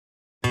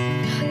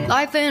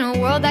Life in a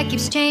world that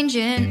keeps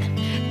changing.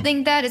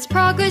 Think that it's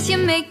progress you're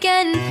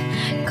making.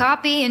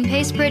 Copy and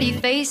paste pretty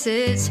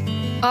faces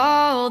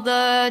all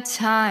the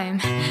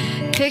time.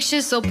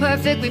 Pictures so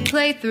perfect we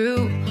play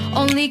through,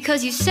 only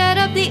cause you set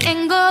up the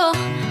angle.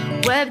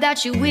 Web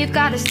that you weave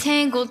got us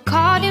tangled,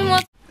 caught in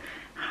what.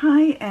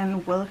 Hi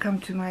and welcome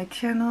to my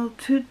channel.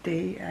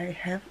 Today I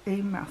have a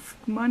Mask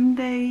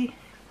Monday.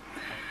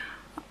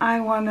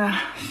 I wanna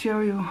show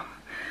you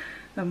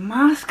the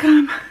mask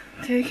I'm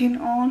taking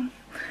on,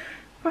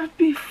 but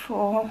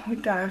before we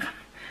dive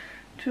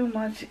too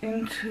much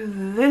into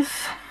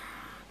this,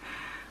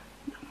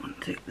 I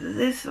want to take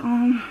this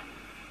on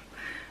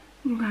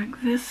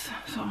like this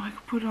so I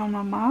can put on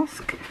my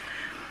mask.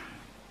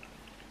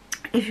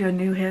 If you're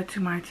new here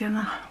to my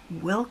channel,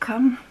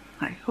 welcome.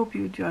 I hope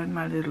you join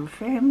my little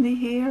family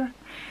here.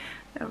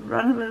 I'll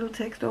run a little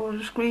text over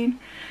the screen.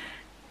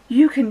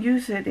 You can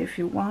use it if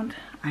you want.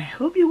 I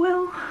hope you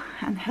will,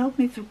 and help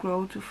me to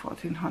grow to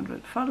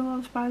 1400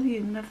 followers by the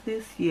end of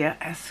this year,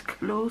 as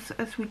close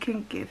as we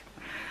can get.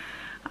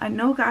 I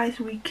know, guys,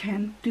 we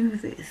can do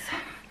this.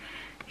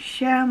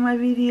 Share my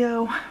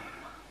video,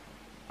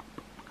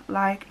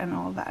 like, and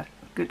all that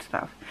good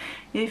stuff.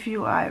 If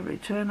you are a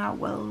returner,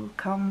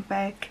 welcome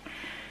back.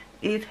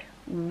 It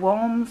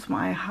warms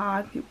my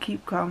heart. You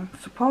keep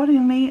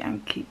supporting me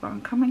and keep on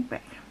coming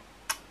back.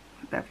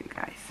 Love you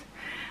guys.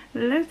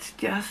 Let's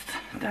just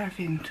dive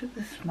into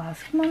this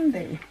Mask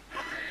Monday.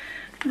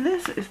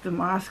 This is the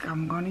mask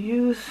I'm going to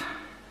use.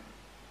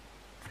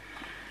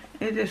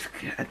 It is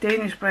a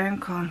Danish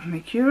brand called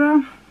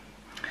Mercura.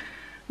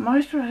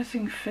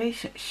 Moisturizing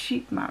face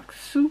sheet mask.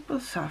 Super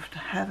soft.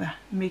 Have a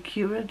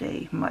Mercura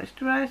day.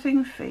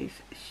 Moisturizing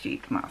face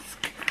sheet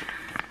mask.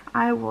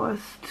 I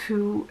was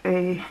to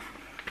a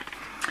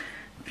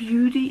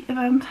beauty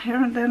event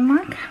here in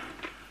Denmark,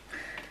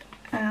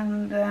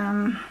 and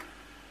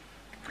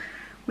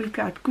we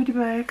got goodie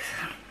bags,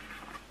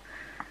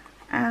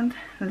 and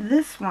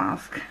this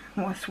mask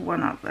was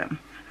one of them.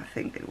 I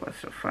think it was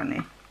so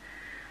funny.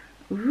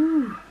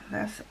 Ooh,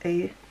 that's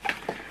a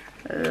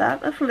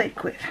lot of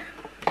liquid.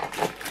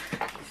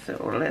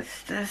 So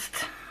let's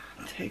just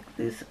take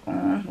this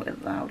on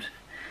without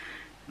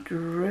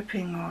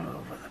dripping all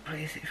over the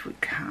place if we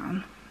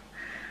can.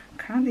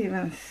 Can't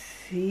even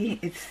see.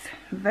 It's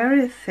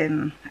very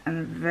thin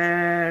and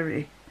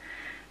very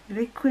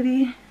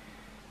liquidy.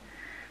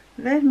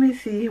 Let me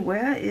see,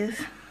 where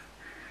is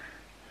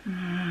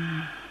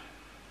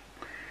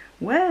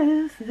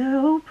the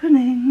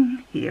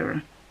opening?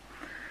 Here,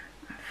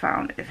 I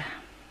found it.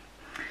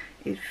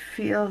 It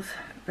feels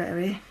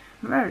very,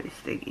 very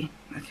sticky,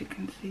 as you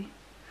can see.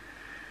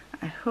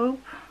 I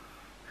hope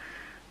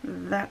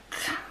that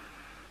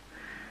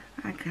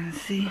I can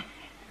see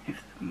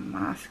if the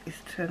mask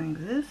is turning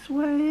this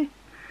way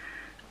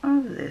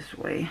or this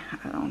way.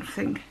 I don't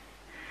think,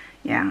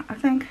 yeah, I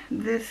think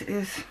this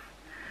is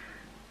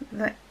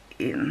the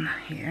in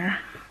here.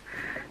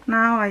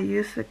 Now I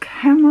use the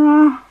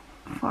camera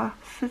for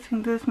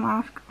sitting this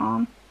mask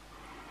on.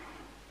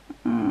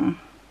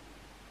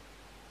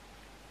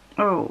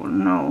 Oh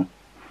no,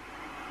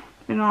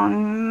 you know,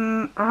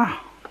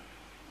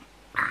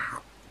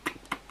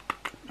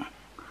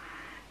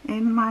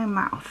 in my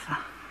mouth.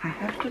 I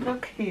have to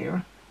look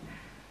here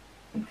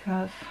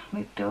because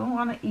we don't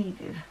want to eat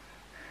it,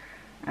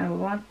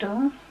 and we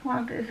don't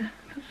want it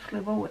to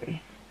slip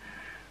away.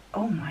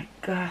 Oh my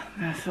god,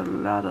 there's a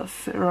lot of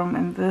serum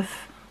in this.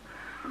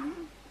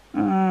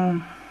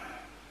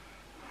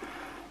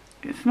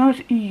 It's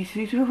not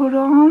easy to put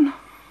on.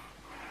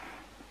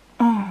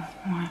 Oh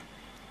my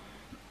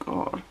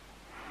god.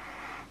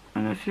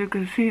 And as you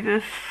can see,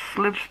 this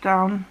slips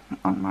down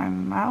on my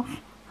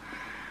mouth.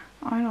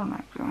 I don't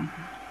like that.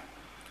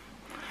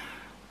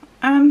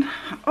 And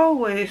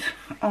always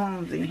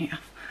on the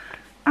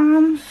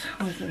arms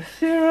with the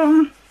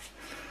serum.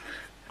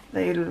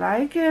 They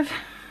like it.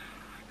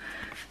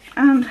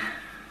 And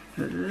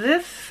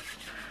this,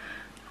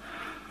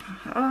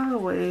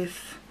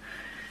 always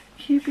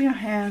keep your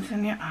hands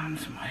and your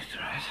arms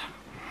moisturized.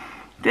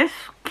 This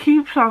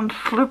keeps on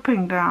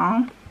slipping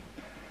down.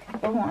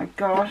 Oh my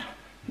god,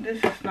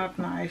 this is not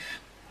nice.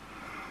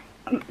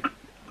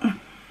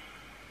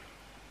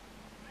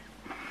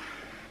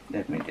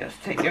 Let me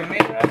just take a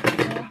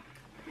mirror.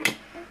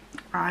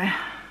 I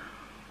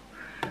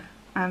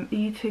am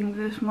eating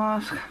this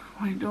mask.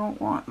 We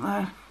don't want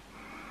that.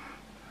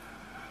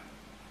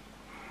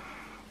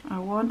 I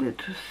want it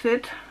to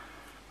sit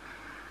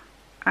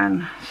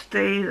and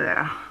stay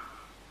there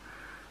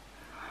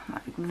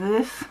like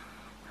this.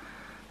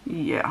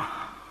 Yeah,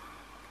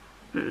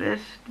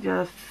 let's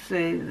just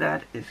say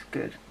that is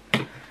good.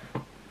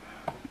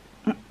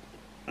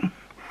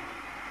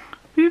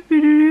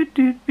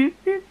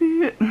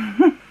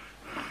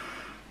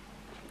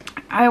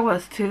 I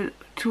was to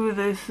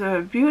this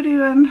beauty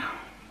event,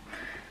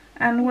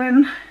 and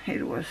when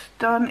it was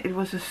done, it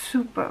was a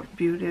super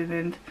beauty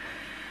event.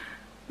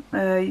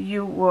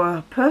 You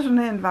were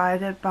personally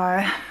invited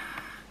by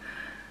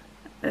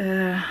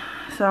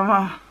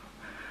some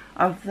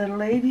of the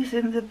ladies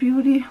in the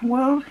beauty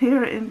world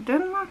here in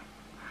Denmark,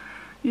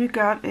 you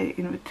got an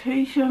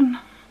invitation,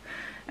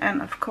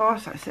 and of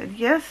course I said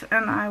yes,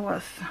 and I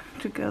was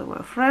together with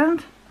a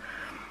friend.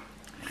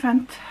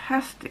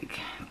 Fantastic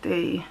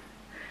day,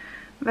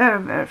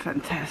 very, very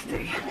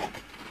fantastic.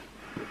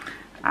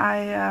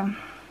 I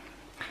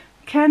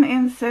can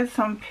insert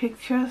some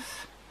pictures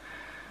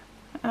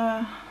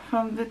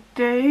from the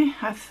day.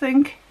 I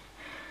think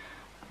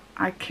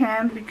I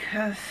can,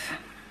 because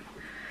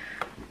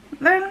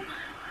then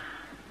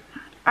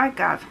I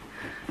got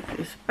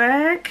this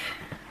bag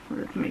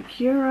with me,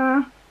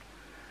 Kira.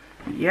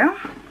 Yeah,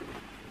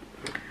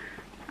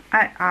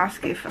 I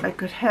asked if I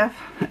could have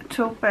a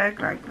tote bag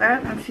like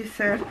that, and she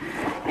said,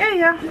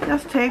 yeah,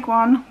 just take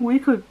one. We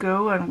could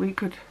go and we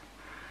could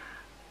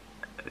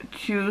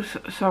choose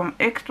some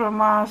extra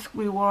mask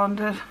we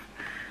wanted.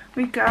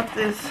 We got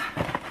this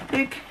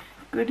big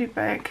goodie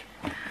bag,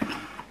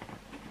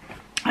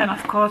 and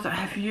of course I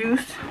have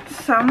used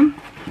some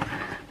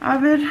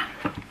of it.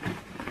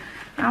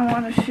 I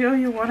want to show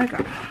you what I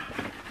got.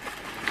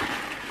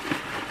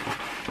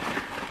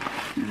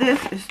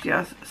 This is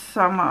just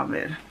some of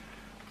it.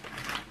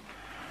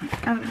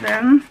 And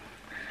then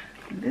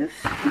this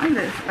and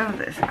this and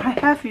this. I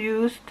have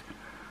used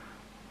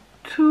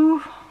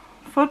 2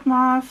 foot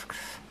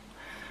masks,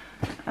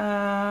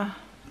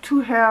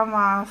 2 hair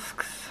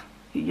masks,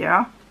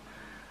 yeah,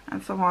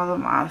 and some other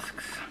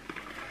masks.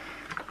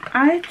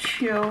 I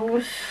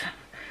chose,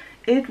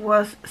 it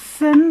was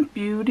Zen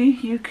Beauty.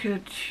 You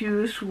could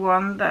choose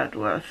one that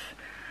was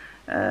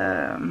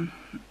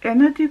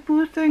energy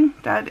boosting.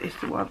 That is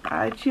the one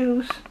I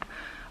chose.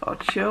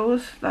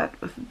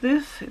 That was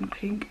this in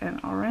pink and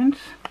orange,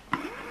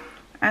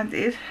 and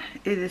it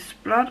is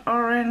blood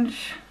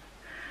orange,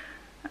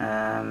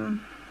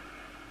 and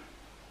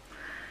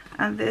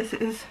this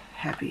is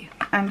happy.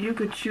 And you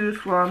could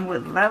choose one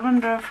with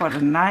lavender for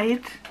the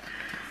night,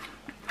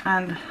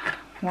 and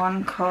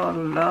one called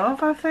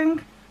love, I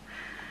think.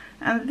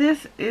 And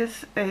this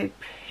is a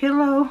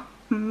pillow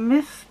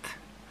mist.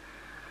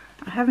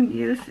 I haven't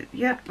used it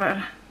yet, but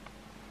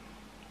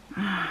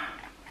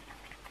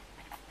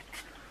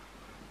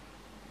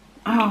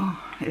oh,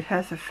 it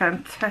has a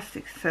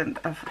fantastic scent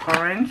of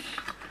orange.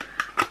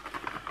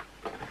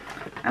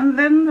 And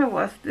then there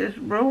was this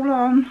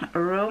roll-on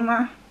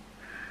aroma,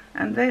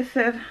 and they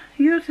said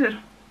use it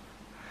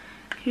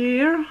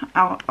here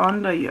or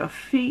under your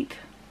feet.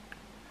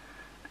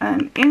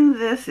 And in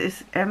this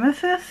is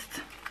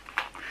amethyst.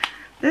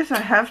 This I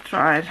have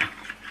tried.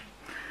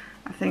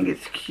 I think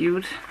it's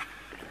cute.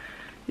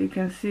 You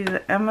can see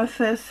the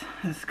amethyst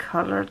has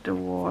colored the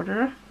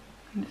water.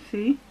 You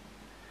see?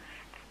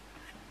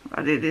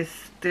 But it is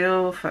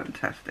still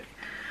fantastic.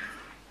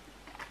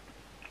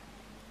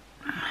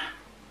 Oh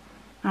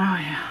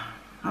yeah,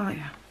 oh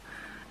yeah.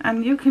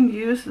 And you can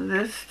use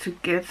this to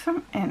get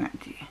some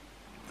energy.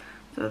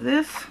 So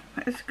this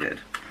is good.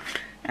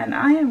 And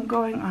I am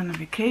going on a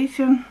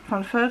vacation for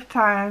the first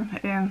time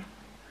in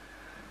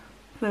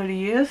 30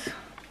 years.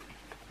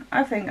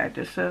 I think I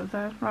deserve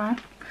that, right?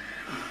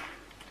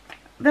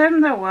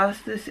 Then there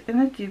was this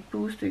energy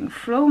boosting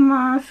flow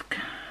mask.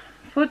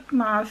 Foot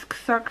mask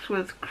socks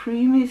with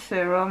creamy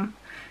serum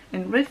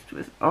enriched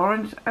with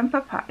orange and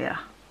papaya.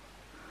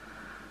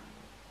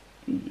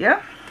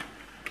 Yeah.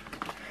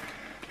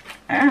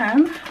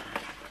 And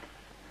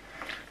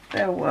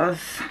there was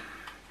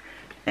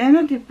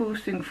energy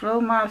boosting flow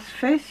mask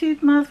face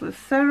sheet mask with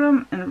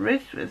serum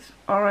enriched with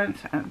orange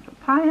and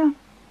papaya.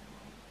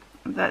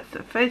 That's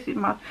the face sheet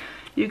mask.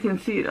 You can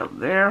see it up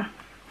there.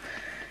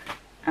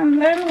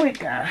 And then we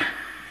got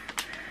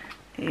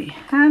a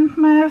hand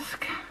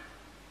mask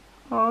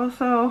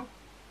also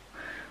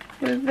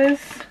with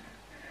this,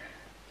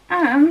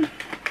 and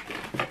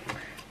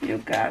you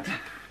got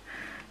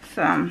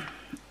some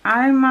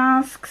eye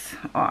masks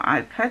or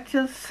eye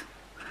patches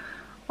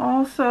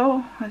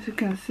also, as you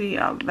can see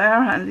out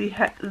there, and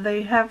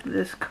they have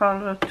this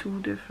color,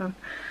 2 different,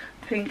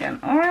 pink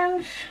and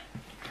orange.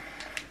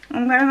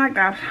 And then I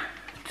got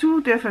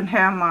 2 different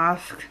hair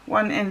masks,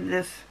 one in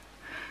this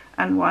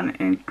and one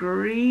in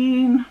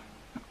green,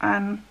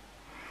 and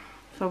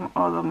some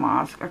other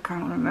mask, I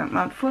can't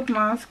remember. Foot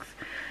masks,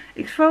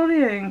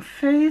 exfoliating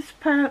face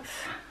pads.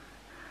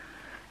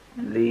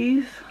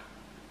 These,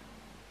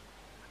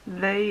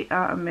 they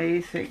are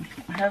amazing.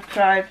 I have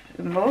tried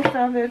most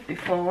of it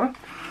before.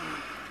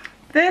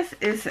 This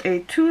is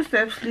a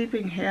 2-step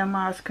sleeping hair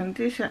mask,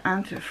 condition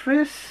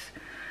anti-frizz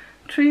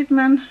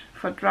treatment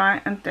for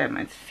dry and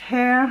damaged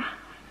hair.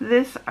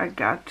 This I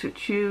got to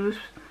choose.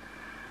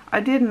 I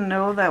didn't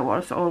know there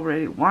was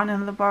already one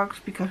in the box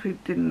because we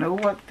didn't know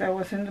what there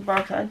was in the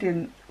box. I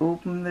didn't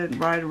open it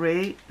right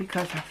away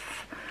because I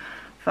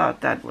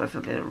thought that was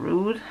a little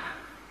rude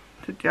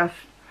to just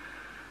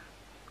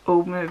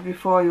open it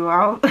before you're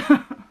out.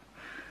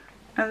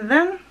 And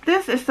then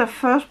this is the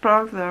first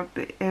product that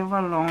they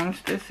ever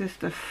launched. This is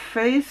the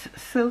Face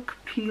Silk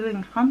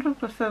Peeling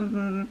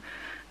 100%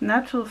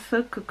 natural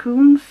silk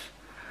cocoons.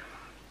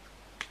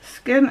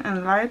 Skin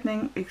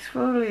enlightening,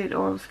 exfoliate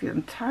all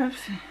skin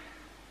types.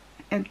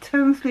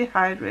 Intensely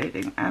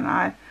hydrating, and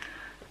I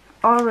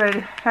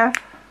already have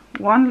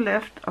one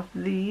left of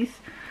these,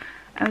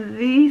 and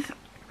these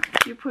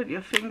you put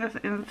your fingers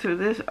into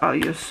this, or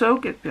you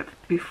soak it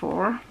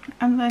before,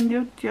 and then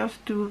you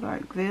just do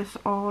like this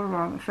all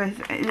around the face.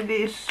 It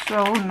is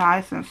so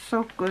nice and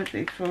so good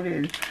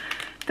exfoliating.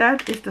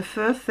 That is the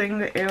first thing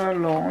they ever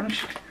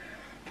launched.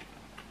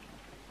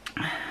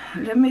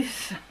 Let me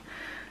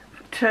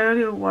tell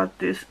you what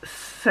this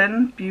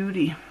Zen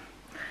Beauty.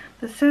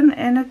 The Zen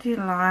Energy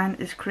line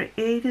is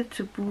created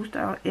to boost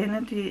our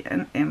energy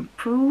and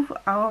improve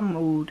our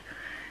mood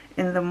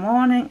in the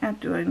morning and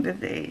during the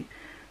day.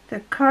 The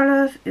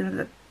colors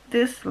in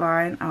this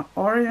line are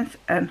orange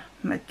and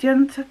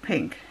magenta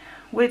pink,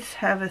 which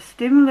have a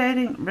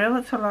stimulating,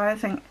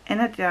 revitalizing,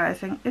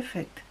 energizing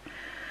effect.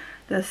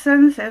 The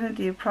Zen's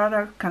energy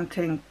product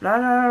contains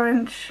blood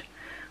orange,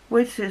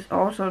 which is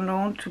also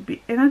known to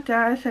be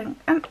energizing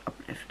and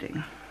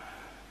uplifting.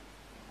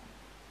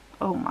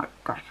 Oh my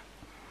god.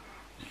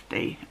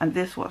 Stay. And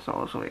this was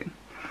also in.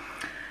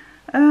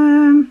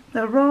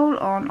 The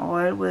roll-on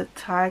oil with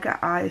Tiger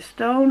Eye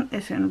Stone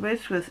is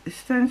enriched with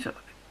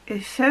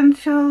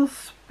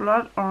essentials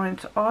blood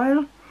orange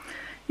oil.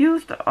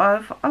 Use the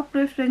oil for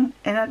uplifting,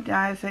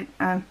 energizing,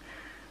 and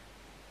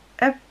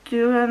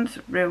abundance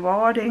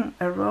rewarding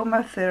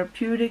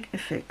aromatherapeutic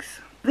effects.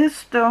 These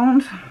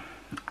stones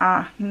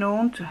are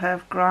known to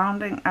have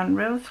grounding and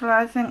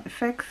revitalizing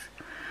effects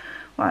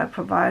while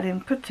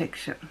providing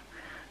protection.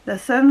 The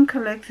Zen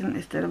collection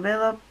is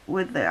developed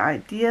with the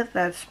idea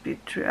that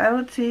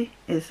spirituality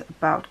is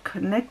about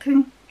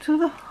connecting to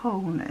the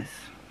wholeness.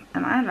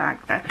 And I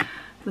like that.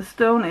 The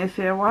stone is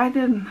here. Why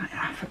didn't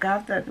I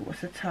forgot that it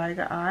was a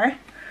tiger eye.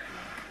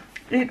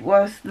 It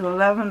was the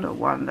lavender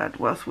one that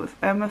was with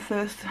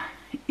amethyst.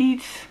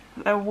 Each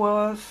there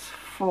was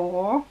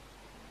 4.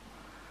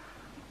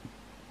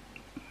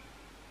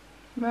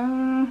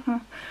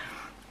 Well,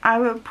 I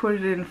will put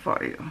it in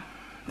for you.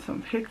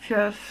 Some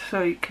pictures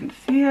so you can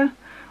see it.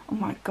 Oh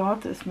my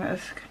god, this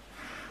mask.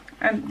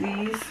 And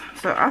these.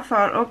 So I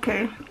thought,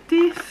 okay,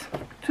 these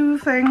 2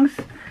 things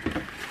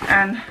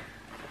and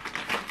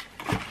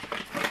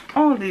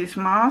all these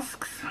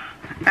masks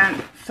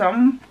and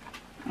some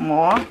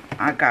more.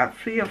 I got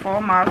 3 or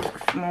 4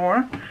 masks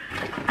more.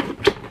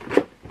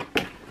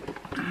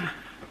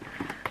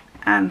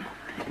 And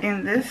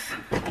in this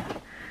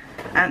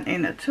and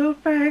in a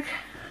tote bag,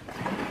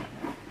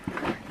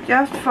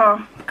 just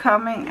for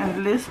coming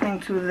and listening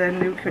to the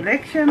new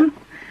collection.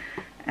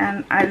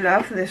 And I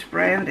love this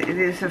brand. It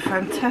is a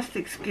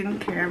fantastic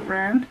skincare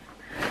brand.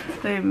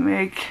 They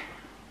make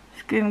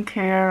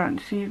skincare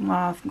and sheet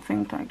masks and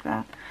things like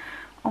that.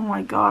 Oh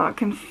my god, I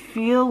can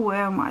feel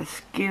where my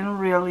skin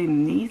really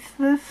needs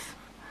this.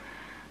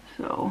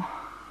 So,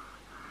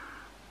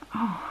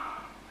 oh,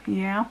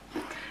 yeah.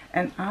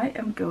 And I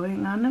am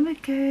going on a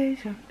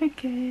vacation.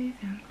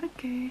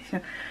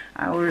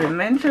 I will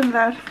mention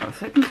that for the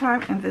second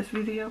time in this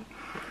video.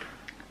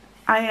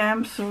 I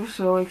am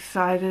so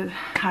excited.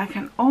 I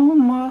can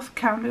almost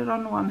count it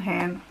on one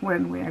hand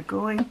when we are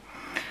going.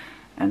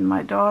 And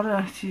my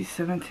daughter, she's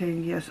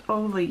 17 years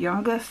old, the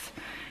youngest.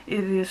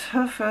 It is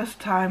her first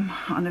time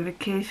on a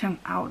vacation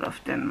out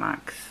of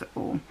Denmark.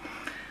 So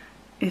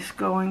it's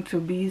going to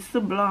be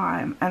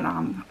sublime. And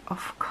I'm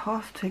of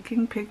course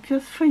taking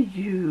pictures for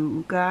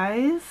you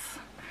guys.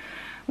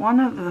 One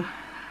of the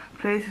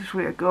places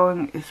we are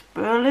going is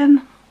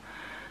Berlin.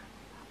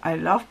 I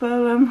love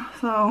Berlin,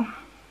 so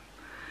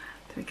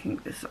taking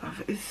this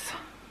off is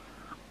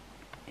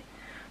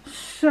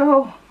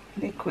so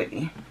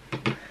liquidy.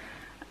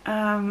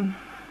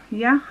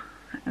 Yeah,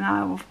 and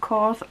of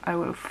course I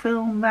will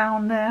film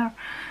down there,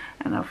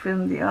 and I'll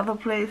film the other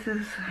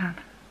places,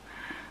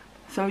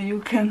 so you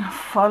can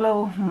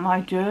follow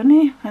my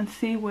journey and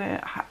see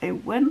where I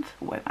went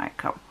when I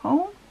come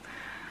home.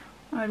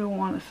 I don't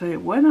want to say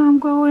when I'm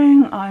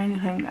going or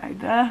anything like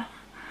that,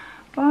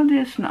 but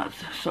it's not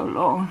so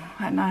long,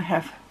 and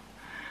I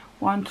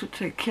want to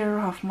take care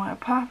of my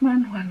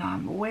apartment when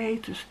I'm away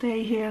to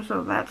stay here,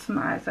 so that's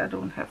nice. I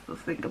don't have to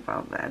think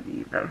about that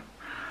either.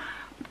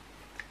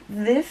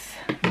 This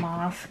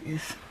mask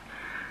is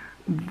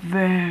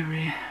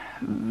very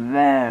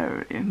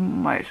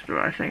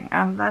moisturizing,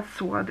 and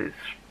that's what it's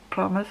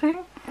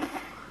promising.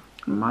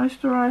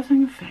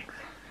 Moisturizing effect.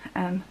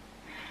 And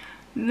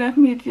let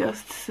me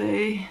just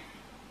say,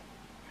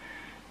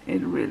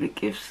 it really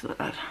gives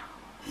that.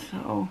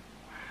 So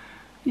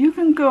you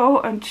can go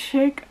and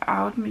check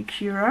out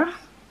Mercura.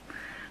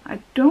 I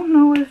don't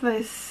know if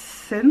they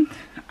sent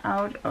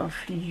out of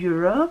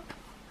Europe,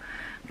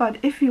 but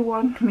if you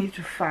want me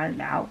to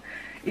find out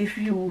if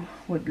you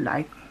would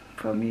like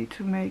for me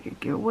to make a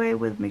giveaway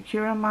with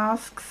Mercura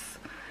masks,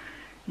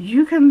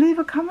 you can leave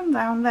a comment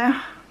down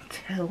there.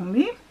 Tell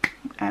me,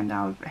 and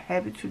I'll be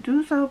happy to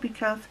do so,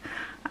 because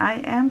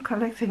I am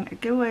collecting a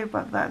giveaway,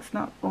 but that's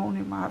not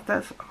only masks,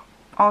 that's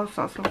all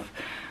sorts of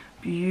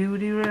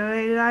beauty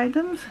related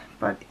items,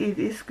 but it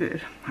is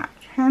good, I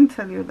can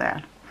tell you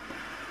that.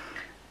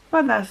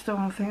 But that's the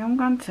only thing I'm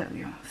gonna tell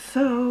you.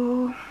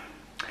 So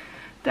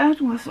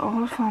that was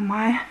all for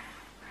my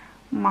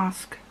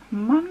Mask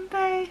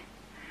Monday.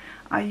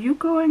 Are you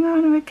going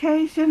on a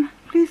vacation?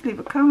 Please leave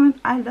a comment.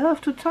 I love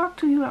to talk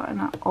to you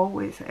and I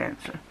always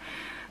answer.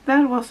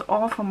 That was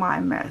all for my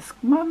Mask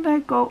Monday.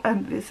 Go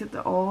and visit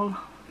all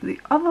the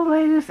other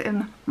ladies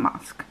in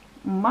Mask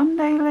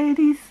Monday,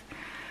 ladies.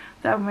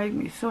 That would make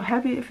me so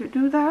happy if you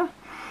do that.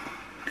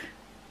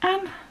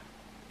 And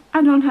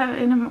I don't have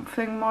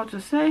anything more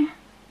to say.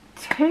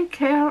 Take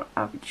care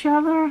of each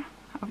other,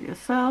 of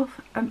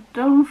yourself, and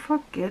don't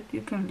forget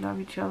you can love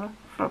each other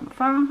from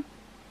afar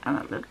and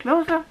a little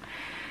closer.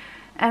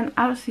 And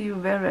I'll see you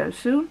very, very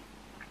soon.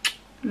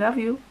 Love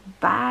you.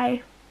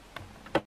 Bye.